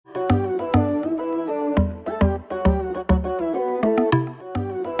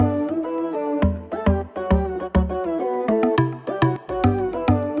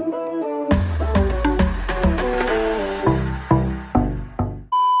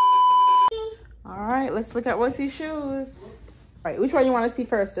right, let's look at Royce's shoes. All right, which one you want to see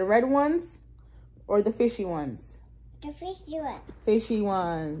first? The red ones or the fishy ones? The fishy ones. Fishy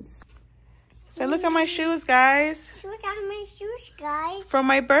ones. So look at my shoes, guys. Look at my shoes, guys. For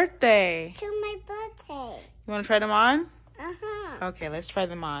my birthday. To my birthday. You want to try them on? Uh-huh. Okay, let's try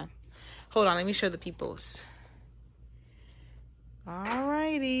them on. Hold on, let me show the peoples.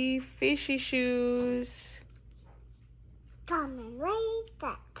 Alrighty, fishy shoes. Coming right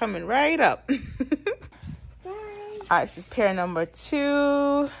up. Coming right up. Alright, this is pair number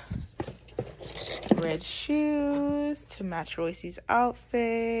 2. Red shoes to match Royce's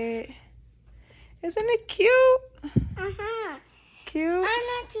outfit. Isn't it cute? Uh-huh. Cute? I'm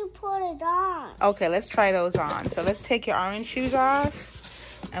not to put it on. Okay, let's try those on. So let's take your orange shoes off.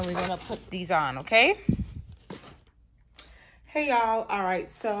 And we're going to put these on, okay? Hey, y'all. All right,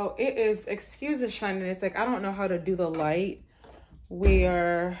 so it is, excuse the shininess. Like, I don't know how to do the light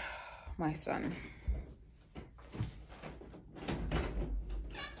where my son.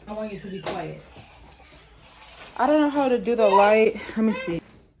 I want you to be quiet. I don't know how to do the light. Let me see.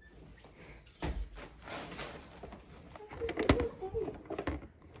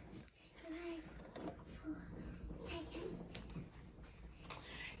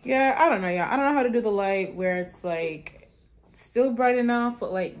 Yeah, I don't know, y'all. I don't know how to do the light where it's like still bright enough,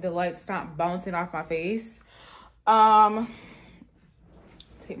 but like the light's not bouncing off my face.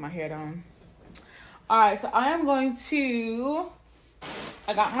 Take my hair down. All right, so I am going to,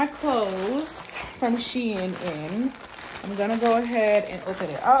 I got my clothes from Shein in. I'm gonna go ahead and open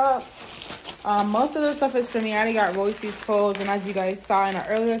it up. Most of the stuff is for me. I already got Royce's clothes, and as you guys saw in an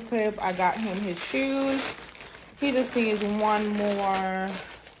earlier clip, I got him his shoes. He just needs one more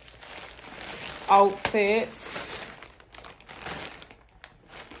outfit.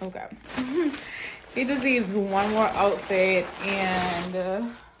 Okay. He just needs one more outfit,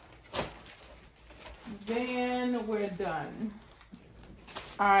 and then we're done.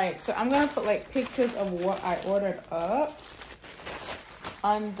 All right, so I'm gonna put like pictures of what I ordered up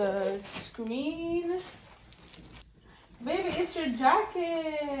on the screen. Baby, it's your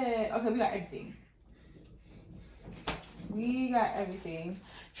jacket. Okay, we got everything. We got everything.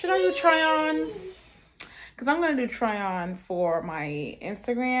 Should I do try on? Because I'm going to do try on for my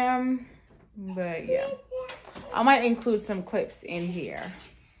Instagram. But yeah. I might include some clips in here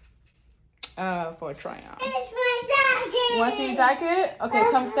for try on. It's my jacket. You want to see your jacket? Okay,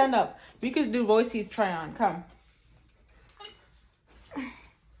 come stand up. We could do Royce's try on. Come.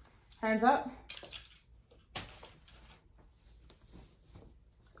 Hands up.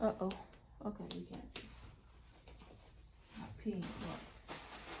 Uh-oh. Okay, we can't see. Pink.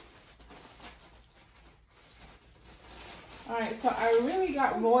 All right, so I really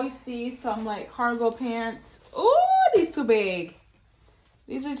got Royce some like cargo pants. Ooh, these too big.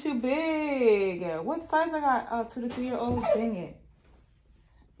 These are too big. What size I got? 2 to 3 year old. Dang it.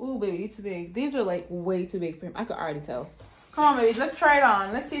 Ooh, baby, these too big. These are like way too big for him. I could already tell. Come on, baby, let's try it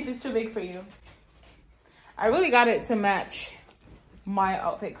on. Let's see if it's too big for you. I really got it to match my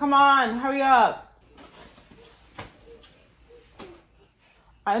outfit. Come on, hurry up.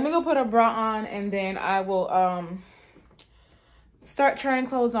 All right, let me go put a bra on, and then I will start trying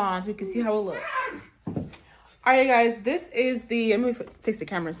clothes on so we can see how it looks. All right, guys, this is the, let me fix the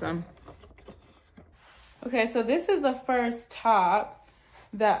camera some. Okay, so this is the first top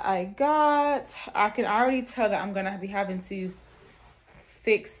that I got. I can already tell that I'm gonna be having to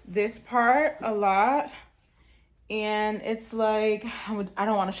fix this part a lot. And it's like, I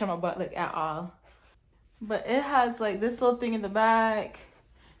don't want to show my butt like at all. But it has like this little thing in the back.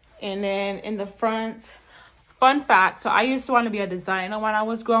 And then in the front, fun fact, so I used to want to be a designer when I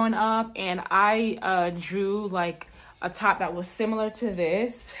was growing up, and I drew like a top that was similar to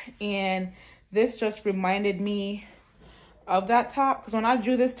this, and this just reminded me of that top, because when I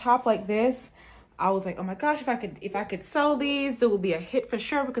drew this top like this, I was like, oh my gosh, if I could sell these, it would be a hit for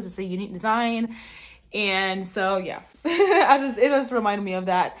sure because it's a unique design. And so yeah, it just reminded me of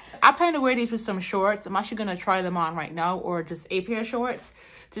that. I plan to wear these with some shorts. I'm actually gonna try them on right now, or just a pair of shorts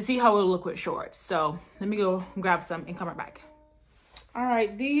to see how it'll look with shorts. So let me go grab some and come right back. All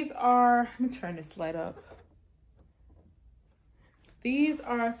right, these are, let me turn this light up. These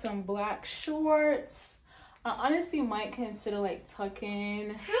are some black shorts. I honestly might consider like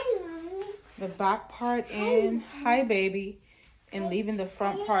tucking the back part in. Hi, baby. And leaving the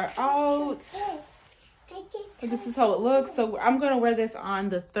front part out. But this is how it looks. So I'm gonna wear this on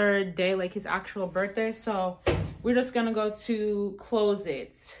the 3rd day, like his actual birthday. So we're just gonna go to close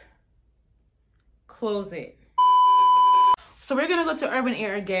it. So we're gonna go to Urban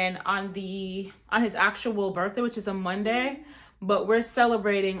Air again on his actual birthday, which is a Monday, but we're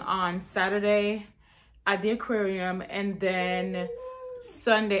celebrating on Saturday at the aquarium, and then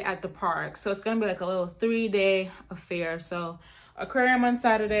Sunday at the park. So it's gonna be like a little 3-day affair. So aquarium on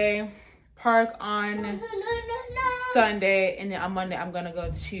Saturday, park on Sunday, and then on Monday I'm gonna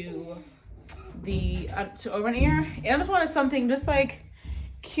go to the to open air. And I just wanted something just like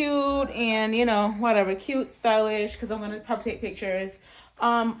cute and, you know, whatever, cute, stylish, because I'm gonna probably take pictures.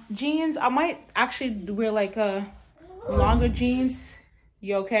 Jeans, I might actually wear like a longer jeans.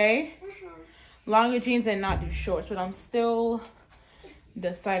 You okay? Longer jeans and not do shorts, but I'm still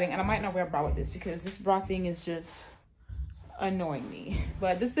deciding. And I might not wear a bra with this because this bra thing is just annoying me.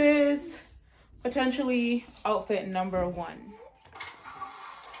 But this is potentially outfit number 1.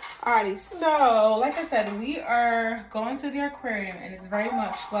 Alrighty, so like I said, we are going to the aquarium, and it's very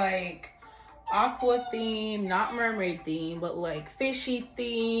much like aqua theme, not mermaid theme, but like fishy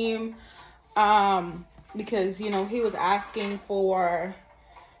theme. Because, you know, he was asking for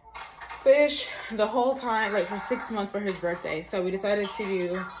fish the whole time, like for 6 months for his birthday. So we decided to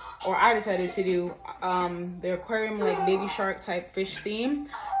do, or I decided to do the aquarium like baby shark type fish theme.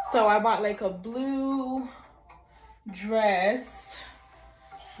 So I bought like a blue dress,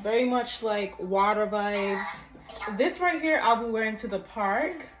 very much like water vibes. This right here I'll be wearing to the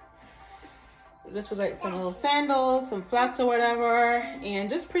park. This was like some little sandals, some flats or whatever, and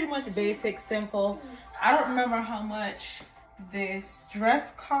just pretty much basic, simple. I don't remember how much this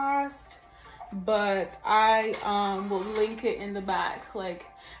dress cost, but I will link it in the back. Like,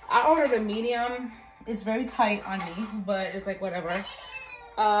 I ordered a medium. It's very tight on me, but it's like whatever.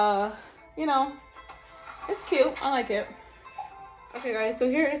 You know, it's cute. I like it. Okay guys, so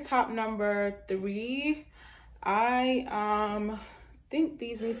here is top number 3. I think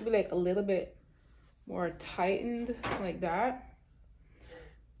these need to be like a little bit more tightened, like that.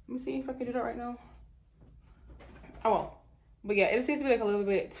 Let me see if I can do that right now. I won't. But yeah, it just needs to be like a little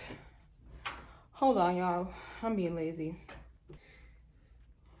bit. Hold on, y'all. I'm being lazy.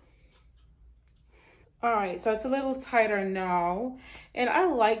 All right, so it's a little tighter now, and I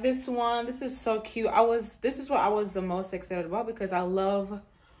like this one. This is so cute. This is what I was the most excited about because I love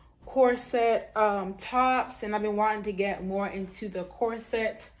corset tops, and I've been wanting to get more into the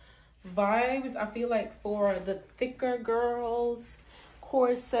corset vibes. I feel like for the thicker girls,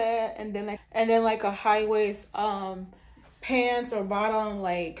 corset, and then like a high waist pants or bottom,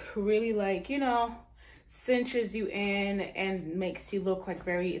 like really, like, you know, cinches you in and makes you look like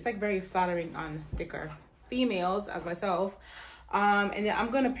it's like very flattering on thicker females as myself. And then I'm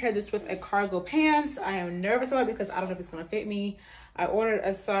gonna pair this with a cargo pants. I am nervous about it because I don't know if it's gonna fit me. I ordered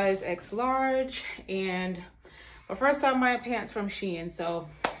a size X large, and my first time buying pants from Shein, so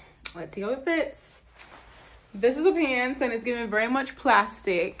let's see how it fits. This is a pants, and it's giving very much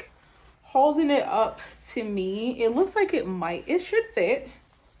plastic. Holding it up to me, it looks like it should fit.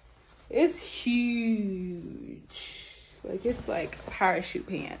 It's huge. Like, it's like parachute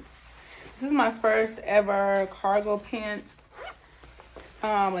pants. This is my first ever cargo pants.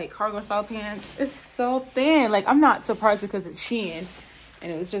 Like cargo style pants. It's so thin. Like, I'm not surprised because it's Shein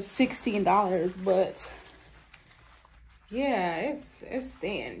and it was just $16, but yeah, it's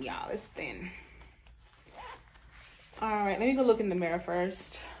thin, y'all. It's thin. All right, let me go look in the mirror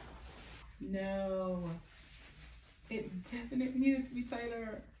first. No, it definitely needed to be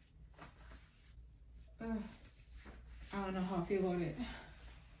tighter. I don't know how I feel about it.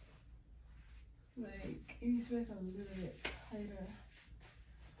 Like, it needs to be like a little bit tighter.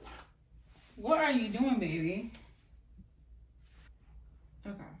 What are you doing, baby?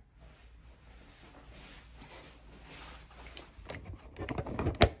 Okay.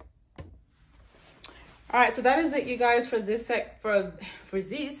 All right, so that is it, you guys, for this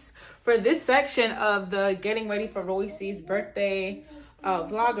section of the getting ready for Royce's birthday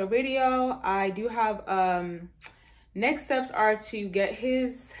vlog or video. I do have next steps are to get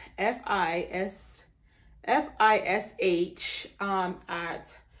his FISH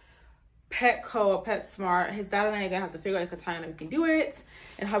at Petco or PetSmart. His dad and I are gonna have to figure out like a time that we can do it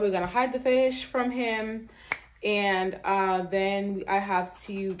and how we're gonna hide the fish from him. And then I have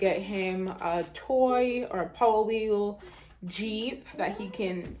to get him a toy or a Power Wheel Jeep that he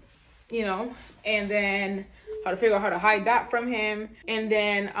can, you know, and then how to figure out how to hide that from him. And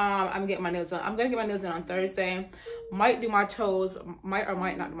then I'm getting my nails done. I'm gonna get my nails done on Thursday. Might do my toes, might or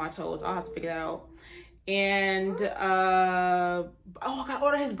might not do my toes. I'll have to figure that out. And oh, I gotta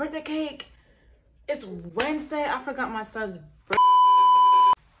order his birthday cake. It's Wednesday. I forgot my son's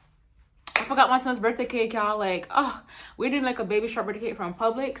birthday cake, y'all. Like, oh, we're doing like a baby shark birthday cake from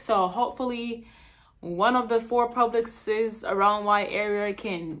Publix. So hopefully one of the 4 Publixes around my area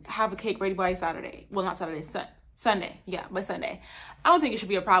can have a cake ready by Saturday. Well, not Saturday, Sunday. Yeah, by Sunday. I don't think it should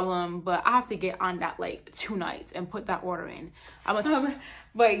be a problem, but I have to get on that like 2 nights and put that order in.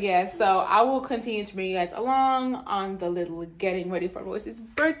 But yeah, so I will continue to bring you guys along on the little getting ready for Royce's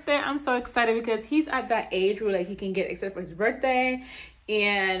birthday. I'm so excited because he's at that age where like he can get excited for his birthday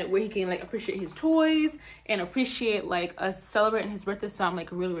and where he can like appreciate his toys and appreciate like us celebrating his birthday. So I'm like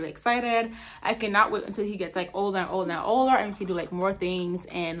really excited. I cannot wait until he gets like older and older and we can do like more things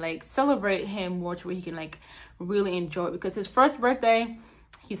and like celebrate him more to where he can like really enjoy it. Because his first birthday,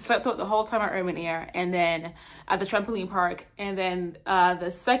 he slept out the whole time at Urban Air and then at the trampoline park. And then the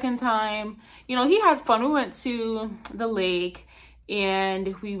second time, you know, he had fun. We went to the lake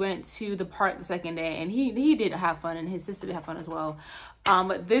and we went to the park the second day, and he did have fun, and his sister did have fun as well.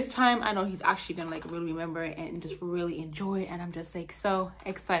 But this time I know he's actually gonna like really remember it and just really enjoy it, and I'm just like so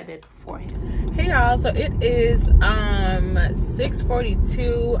excited for him. Hey y'all, so it is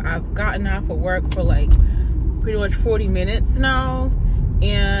 6:42. I've gotten off of work for like pretty much 40 minutes now,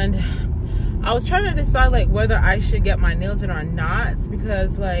 and I was trying to decide like whether I should get my nails in or not,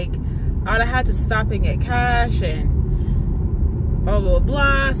 because like I'd have had to stop and get cash and blah blah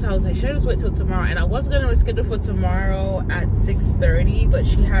blah. So I was like, should I just wait till tomorrow? And I was gonna reschedule for tomorrow at 6:30, but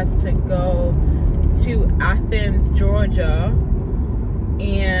she has to go to Athens, Georgia,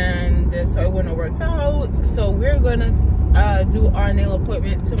 and so it wouldn't have worked out. So we're gonna do our nail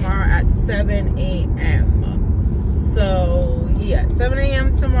appointment tomorrow at 7 a.m. So yeah, 7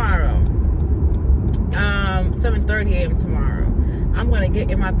 a.m. tomorrow. 7:30 a.m. tomorrow. I'm gonna get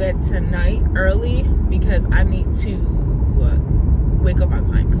in my bed tonight early because I need to wake up on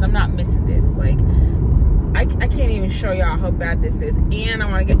time, because I'm not missing this. Like I can't even show y'all how bad this is. And I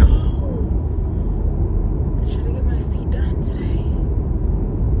want to get, oh, should I get my feet done today?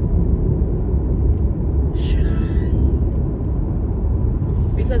 Should I?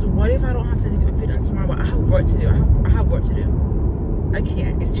 Because what if I don't have to get my feet done tomorrow? But I have work to do. I have work to do. I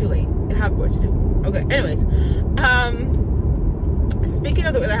can't, it's too late. I have work to do. Okay, anyways, speaking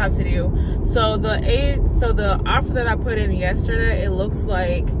of the what I have to do, so the offer that I put in yesterday, it looks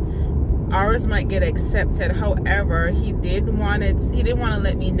like ours might get accepted. However, he didn't want to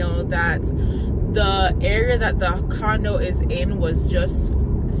let me know that the area that the condo is in was just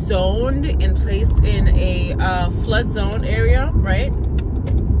zoned and placed in a flood zone area, right?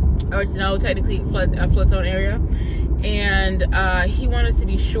 Or it's now technically a flood zone area, and he wanted to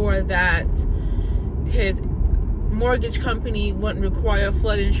be sure that his mortgage company wouldn't require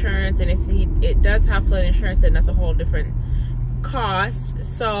flood insurance, and if it does have flood insurance, then that's a whole different cost.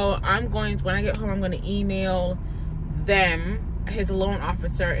 So when I get home, I'm going to email them, his loan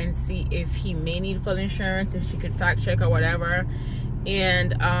officer, and see if he may need flood insurance, if she could fact check or whatever.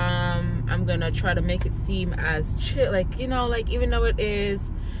 And I'm gonna try to make it seem as chill, like, you know, like even though it is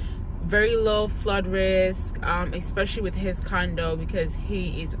very low flood risk, especially with his condo, because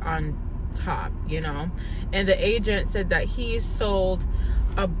he is on top, you know. And the agent said that he sold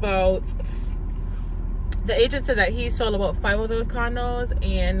about 5 of those condos,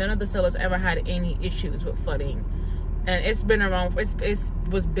 and none of the sellers ever had any issues with flooding. And it's been around, it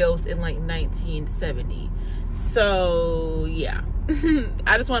was built in like 1970. So yeah.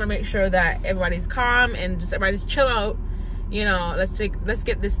 I just want to make sure that everybody's calm and just everybody's chill out, you know. Let's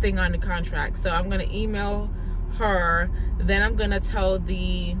get this thing on the contract. So I'm gonna email her, then I'm gonna tell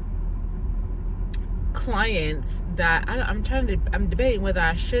the clients that I'm debating whether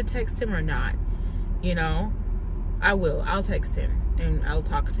I should text him or not, you know. I'll text him and I'll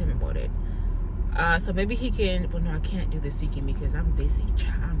talk to him about it. So maybe he can, well no, I can't do this weekend because I'm busy.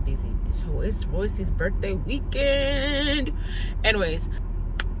 It's Royce's birthday weekend. Anyways,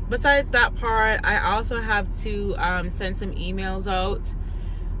 besides that part, I also have to send some emails out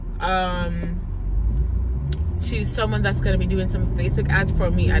to someone that's going to be doing some Facebook ads for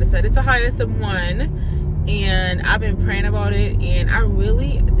me. I decided to hire someone, and I've been praying about it, and I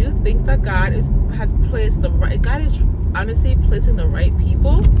really do think that God is honestly placing the right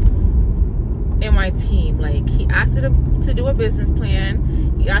people in my team. Like, he asked me to do a business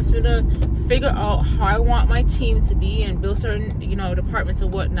plan. He asked me to figure out how I want my team to be and build certain, you know, departments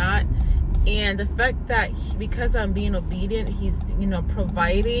and whatnot. And the fact that because I'm being obedient, he's, you know,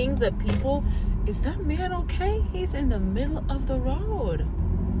 providing the people. Is that man okay? He's in the middle of the road.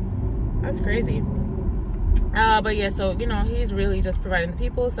 That's crazy. But yeah, so, you know, he's really just providing the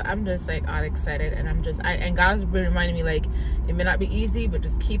people. So I'm just like all excited, and and God's been reminding me, like, it may not be easy, but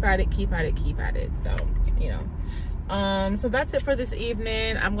just keep at it. So, you know, so that's it for this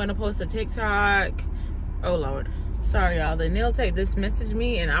evening. I'm gonna post a TikTok. Oh Lord, sorry y'all, the nail tech just messaged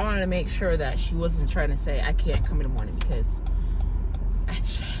me, and I wanted to make sure that she wasn't trying to say I can't come in the morning, because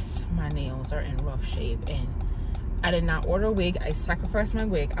it's just, my nails are in rough shape, and I did not order a wig. I sacrificed my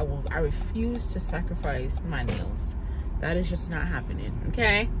wig. I refuse to sacrifice my nails. That is just not happening,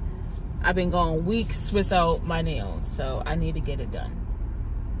 okay? I've been going weeks without my nails, so I need to get it done.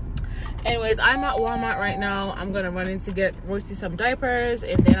 Anyways, I'm at Walmart right now. I'm gonna run in to get Royce some diapers,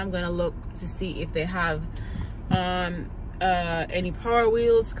 and then I'm gonna look to see if they have any Power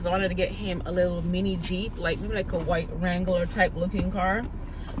Wheels, because I wanted to get him a little mini Jeep, maybe like a white Wrangler type looking car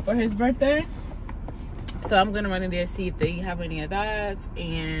for his birthday. So I'm gonna run in there, see if they have any of that,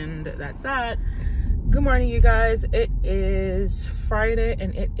 and that's that. Good morning, you guys. It is Friday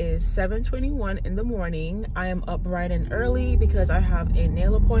and it is 7:21 in the morning. I am up bright and early because I have a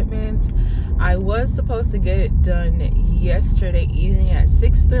nail appointment. I was supposed to get it done yesterday evening at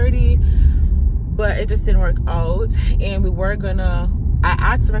 6:30, but it just didn't work out. And I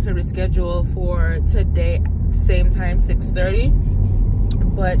asked if I could reschedule for today, same time, 6:30,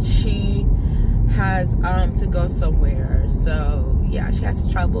 but she has to go somewhere. So yeah, she has to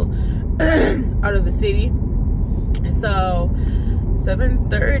travel out of the city. So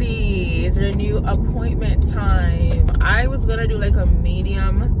 7:30 is her new appointment time. I was gonna do like a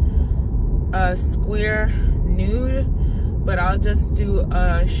medium square nude, but I'll just do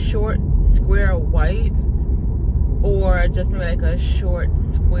a short square white, or just maybe like a short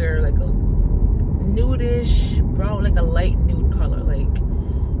square, like a nudish brown, like a light nude color,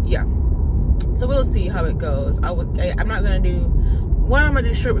 yeah. So we'll see how it goes. I'm not gonna do, one, I'm gonna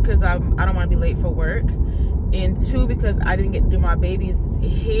do short because I don't want to be late for work, and two, because I didn't get to do my baby's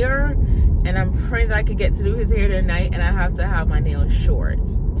hair, and I'm praying that I could get to do his hair tonight, and I have to have my nails short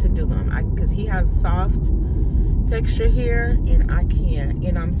to do them, because he has soft texture hair and I can't,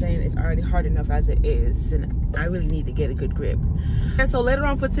 you know what I'm saying? It's already hard enough as it is, and I really need to get a good grip. And so later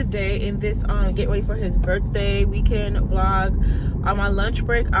on for today, in this get ready for his birthday weekend vlog, on my lunch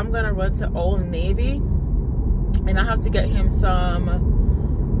break, I'm gonna run to Old Navy, and I have to get him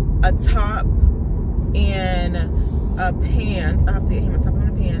a top and a pants. I have to get him a top and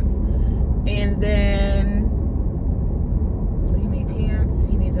a pants, and then, so he needs pants,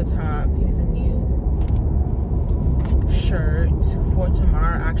 he needs a top, he needs a new shirt for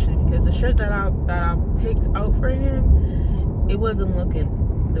tomorrow, actually, because the shirt that I picked out for him, it wasn't looking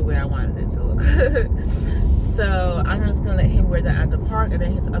the way I wanted it to look. So I'm just gonna let him wear that at the park, and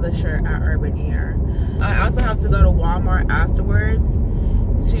then his other shirt at Urban Air. I also have to go to Walmart afterwards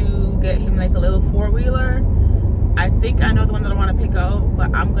to get him like a little four-wheeler. I think I know the one that I want to pick out,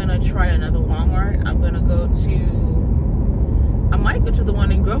 but I'm gonna try another Walmart. I might go to the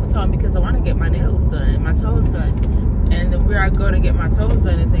one in Grovetown because I want to get my nails done, my toes done. And where I go to get my toes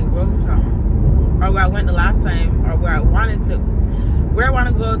done is in Grovetown, or where I went the last time, or where I want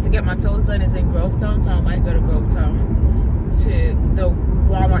to go to get my toes done is in Grovetown. So I might go to Grovetown, to the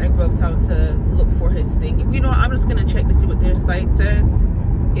Walmart in Grovetown, to look for his thing. You know, I'm just gonna check to see what their site says,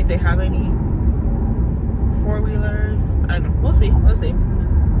 if they have any four-wheelers. I don't know, we'll see.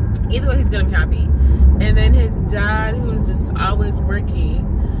 Either way, he's gonna be happy. And then his dad, who's just always working,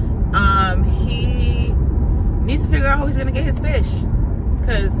 he needs to figure out how he's gonna get his fish,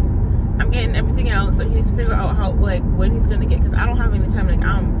 because I'm getting everything else, so he needs to figure out how, when he's gonna get, because I don't have any time.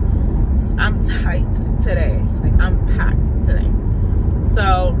 I'm tight today, I'm packed today.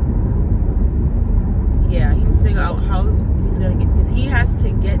 So yeah, he needs to figure out how he's gonna get, because he has to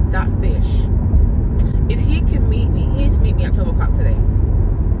get that fish. If he can meet me, he needs to meet me at 12 o'clock today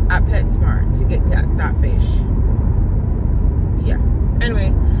at PetSmart to get that fish. Yeah,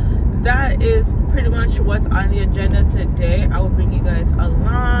 anyway, that is pretty much what's on the agenda today. I will bring you guys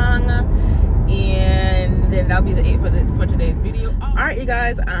along, and then that'll be the 8 for today's video. All right, you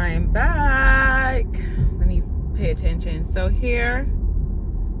guys, I'm back. Let me pay attention. So here,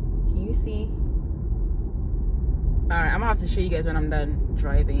 can you see? All right, I'm gonna have to show you guys when I'm done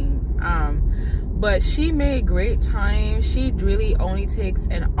driving. But she made great time. She really only takes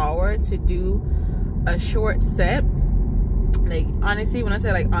an hour to do a short set. Honestly, when I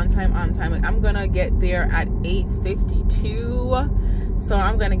say on time, I'm gonna get there at 8:52, so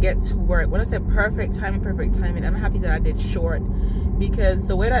I'm gonna get to work. When I said perfect timing, I'm happy that I did short, because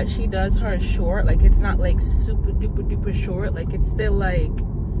the way that she does her short, it's not super duper short, it's still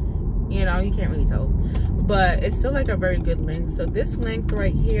you know, you can't really tell, but it's still a very good length. So this length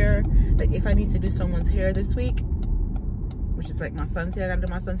right here, if I need to do someone's hair this week, which is my son's hair, I gotta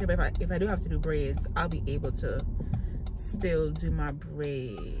do my son's hair, but if I do have to do braids, I'll be able to still do my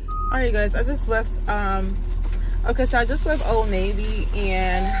braids. All right, you guys, I just left okay, so I just left Old Navy,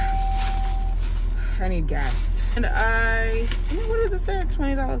 and I need gas, and what does it say,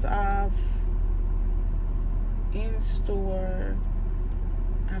 $20 off in store.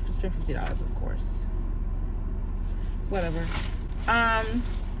 I have to spend $50, of course. whatever.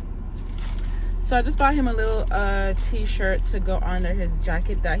 So I just bought him a little t-shirt to go under his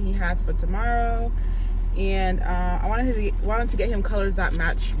jacket that he has for tomorrow. And I wanted to get him colors that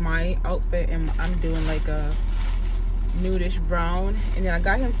match my outfit, and I'm doing like a nudish brown. And then I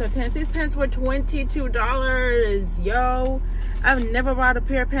got him some pants. These pants were $22. Yo, I've never bought a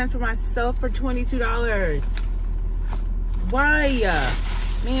pair of pants for myself for $22. Why?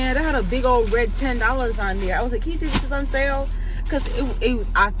 Man, they had a big old red $10 on there. I was like, can you see this is on sale? Because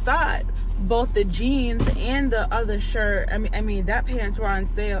I thought both the jeans and the other shirt, I mean that pants were on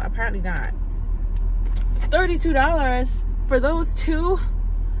sale. Apparently not. $32 for those two,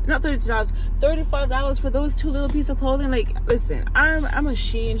 not $32, $35 for those two little pieces of clothing. Like, listen, I'm a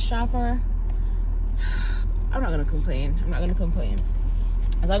Shein shopper. I'm not gonna complain. I'm not gonna complain.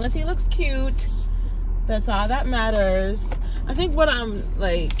 As long as he looks cute, that's all that matters. I think what I'm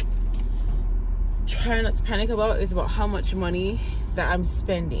like trying not to panic about is about how much money that I'm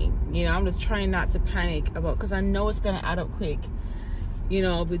spending. You know, I'm just trying not to panic about, because I know it's gonna add up quick. You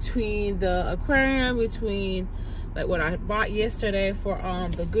know, between the aquarium, between like what I bought yesterday for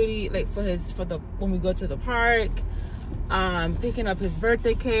the goodie, like for the when we go to the park, picking up his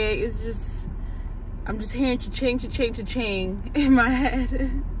birthday cake. It's just, I'm just hearing cha-ching in my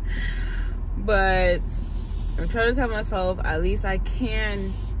head. But I'm trying to tell myself at least I can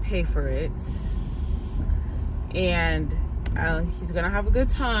pay for it, and he's gonna have a good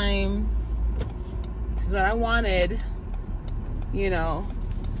time. This is what I wanted, you know,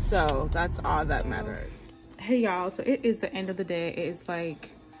 so that's all that matters. Hey y'all, so it is the end of the day. It is like,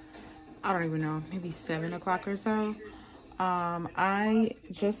 I don't even know, maybe 7 o'clock or so. I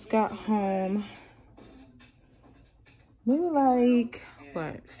just got home maybe like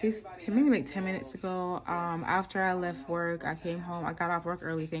what, 15, maybe like 10 minutes ago. After I left work, I came home. I got off work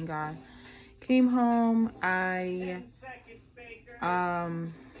early, thank God. Came home, I'm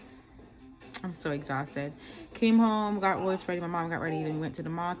so exhausted. Came home, got Royce ready, my mom got ready, then we went to the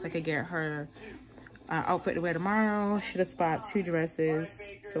mall so I could get her outfit to wear tomorrow. She just bought 2 dresses,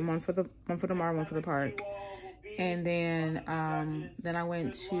 so one for tomorrow, one for the park. And then I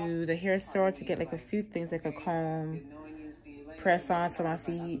went to the hair store to get like a few things, like a comb, press-ons for my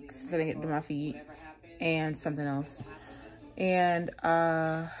feet, so I can do my feet, and something else. And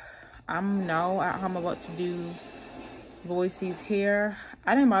I'm now at home about to do Royce's hair.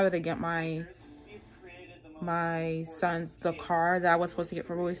 I didn't bother to get my son's the car that I was supposed to get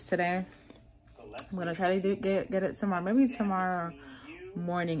for Royce today. I'm gonna try to get it tomorrow. Maybe tomorrow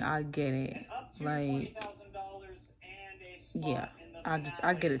morning I'll get it. Like, yeah,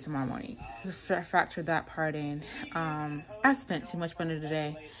 I'll get it tomorrow morning. To factor that part in, I spent too much money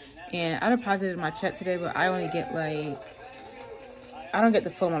today, and I deposited my check today, but I only get like, I don't get the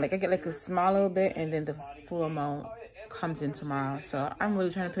full amount. Like, I get like a small little bit, and then the full amount comes in tomorrow. So I'm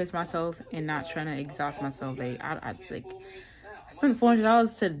really trying to pace myself and not trying to exhaust myself. Like, I spent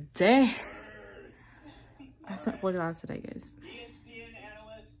 $400 today. I spent $400 today, guys.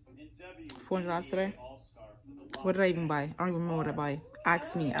 $400 today. What did I even buy? I don't even remember what I bought.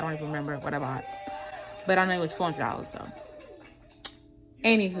 Ask me. I don't even remember what I bought. But I know it was $400 though.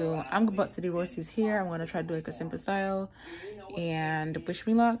 Anywho, I'm about to do Royce's hair. I'm gonna try to do like a simple style. And wish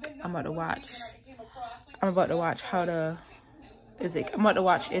me luck. I'm about to watch how to Is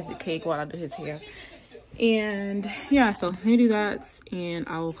it cake while I do his hair. And yeah, so let me do that, and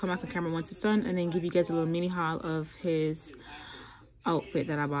I'll come back on camera once it's done, and then give you guys a little mini haul of his outfit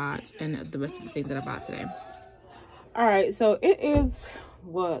that I bought and the rest of the things that I bought today. All right, so it is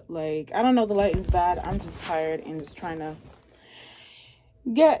what, like, I don't know, the lighting's bad. I'm just tired and just trying to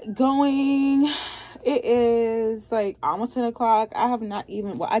get going. It is like almost 10 o'clock. I have not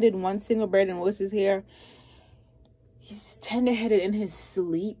even, well, I did one single braid in Royce's hair. He's tender-headed in his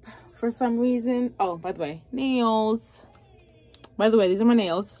sleep for some reason. Oh, by the way, nails. By the way, these are my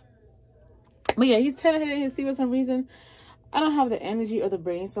nails. But yeah, he's tender-headed in his sleep for some reason. I don't have the energy or the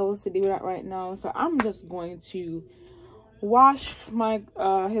brain cells to do that right now, so I'm just going to wash my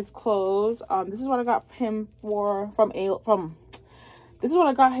his clothes. This is what I got him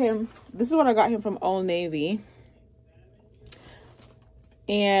from Old Navy.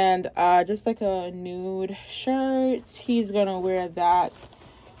 And just like a nude shirt. He's gonna wear that.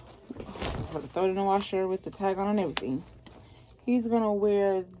 I'm gonna throw it in the washer with the tag on and everything. He's gonna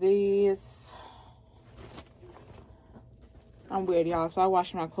wear this. I'm weird, y'all, so I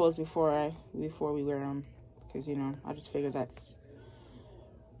wash my clothes before we wear them, because, you know, I just figured that's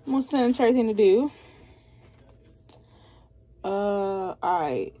the most sanitary thing to do. All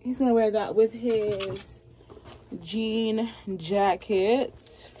right, he's gonna wear that with his jean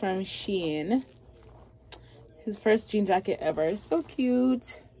jackets from Shein. His first jean jacket ever. So cute.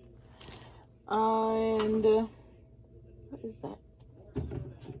 And what is that?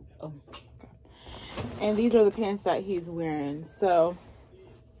 Oh, and these are the pants that he's wearing. So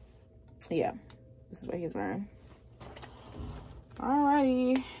yeah, this is what he's wearing.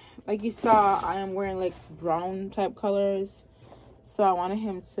 Alrighty, like you saw, I am wearing like brown type colors, so I wanted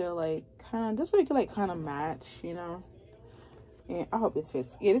him to like kind of, just so he could like kind of match, you know. And I hope this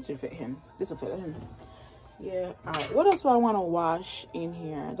fits. Yeah, this should fit him. This will fit him. Yeah. All right, what else do I want to wash in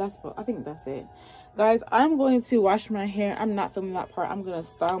here? I think that's it, guys. I'm going to wash my hair. I'm not filming that part. I'm gonna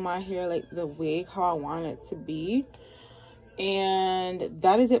style my hair like the wig how I want it to be. And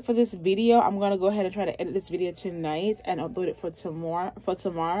that is it for this video. I'm gonna go ahead and try to edit this video tonight and upload it for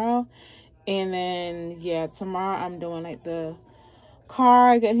tomorrow. And then yeah, tomorrow I'm doing like the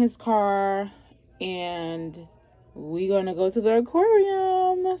car, getting his car, and we're gonna go to the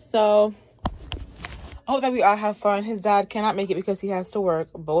aquarium. So I hope that we all have fun. His dad cannot make it because he has to work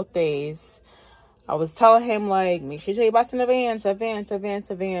both days. I was telling him, like, make sure you take your bus in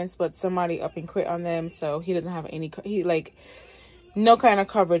advance, but somebody up and quit on them, so he doesn't have no kind of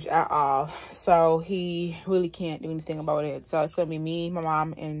coverage at all. So he really can't do anything about it. So it's gonna be me, my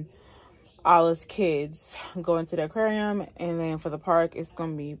mom, and all his kids going to the aquarium. And then for the park, it's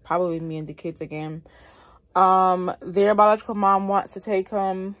gonna be probably me and the kids again. Their biological mom wants to take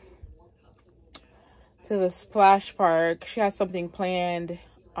him to the splash park. She has something planned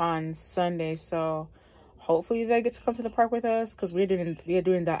on Sunday, so hopefully they get to come to the park with us, because we're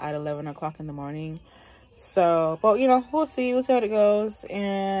doing that at 11 o'clock in the morning. So, but you know, we'll see how it goes.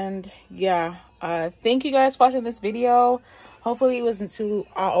 And yeah, thank you guys for watching this video. Hopefully it wasn't too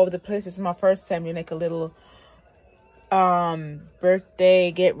all over the place. It's my first time to make a little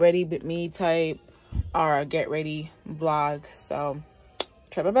birthday get ready with me type or get ready vlog. So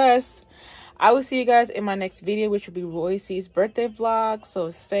try my best. I will see you guys in my next video, which will be Royce's birthday vlog. So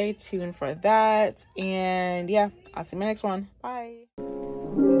stay tuned for that. And yeah, I'll see you in my next one. Bye.